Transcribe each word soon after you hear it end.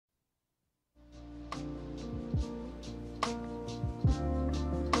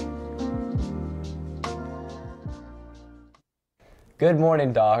Good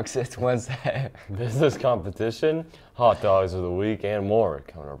morning, dogs. It's Wednesday. Business competition, hot dogs of the week, and more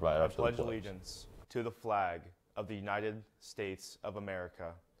coming up right after the pledge pledge. allegiance to the flag of the United States of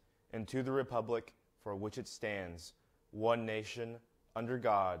America and to the republic for which it stands, one nation, under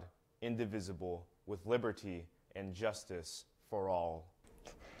God, indivisible, with liberty and justice for all.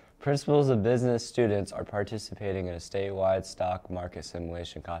 Principals of business students are participating in a statewide stock market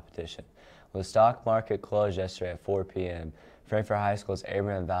simulation competition. Well, the stock market closed yesterday at 4 p.m. Frankfort High School's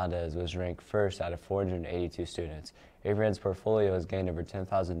Abraham Valdez was ranked first out of 482 students. Abraham's portfolio has gained over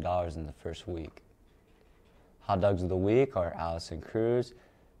 $10,000 in the first week. Hot dogs of the week are Allison Cruz,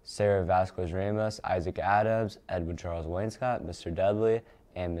 Sarah Vasquez Ramos, Isaac Adams, Edwin Charles Wainscott, Mr. Dudley,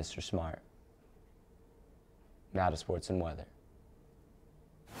 and Mr. Smart. Now to sports and weather.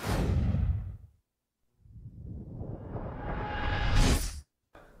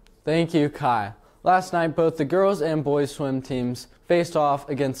 Thank you, Kai. Last night, both the girls and boys swim teams faced off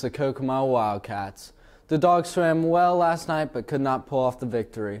against the Kokomo Wildcats. The dogs swam well last night but could not pull off the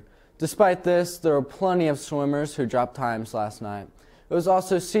victory. Despite this, there were plenty of swimmers who dropped times last night. It was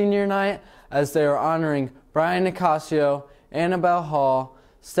also senior night as they are honoring Brian Nicasio, Annabelle Hall,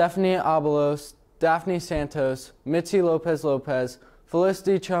 Stephanie Abelos, Daphne Santos, Mitzi Lopez,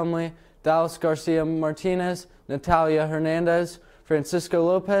 Felicity Chumley, Dallas Garcia Martinez, Natalia Hernandez, Francisco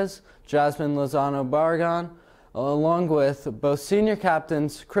Lopez, Jasmine Lozano Barragan, along with both senior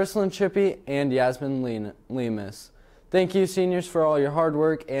captains Chrislyn Chippy and Yasmin Lemus. Thank you, seniors, for all your hard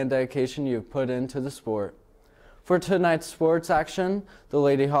work and dedication you've put into the sport. For tonight's sports action, the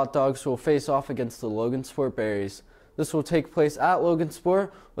Lady Hot Dogs will face off against the Logan Sport Berries. This will take place at Logan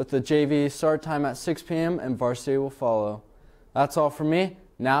Sport with the JV start time at 6 p.m. and varsity will follow. That's all from me.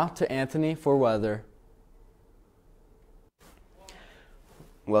 Now to Anthony for weather.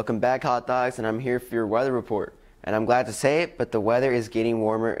 Welcome back, Hot Dogs, and I'm here for your weather report. And I'm glad to say it, but the weather is getting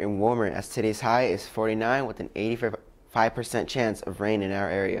warmer and warmer as today's high is 49 with an 85% chance of rain in our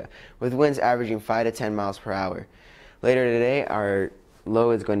area, with winds averaging 5 to 10 miles per hour. Later today, our low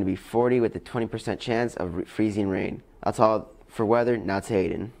is going to be 40 with a 20% chance of freezing rain. That's all for weather. Now to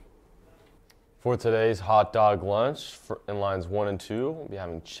Hayden. For today's hot dog lunch, in lines 1 and 2, we'll be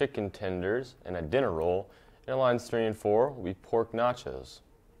having chicken tenders and a dinner roll. In lines 3 and 4, will be pork nachos.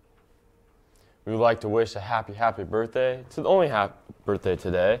 We would like to wish a happy birthday to the only happy birthday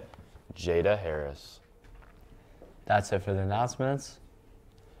today, Jada Harris. That's it for the announcements.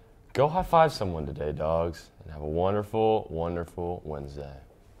 Go high five someone today, dogs, and have a wonderful, wonderful Wednesday.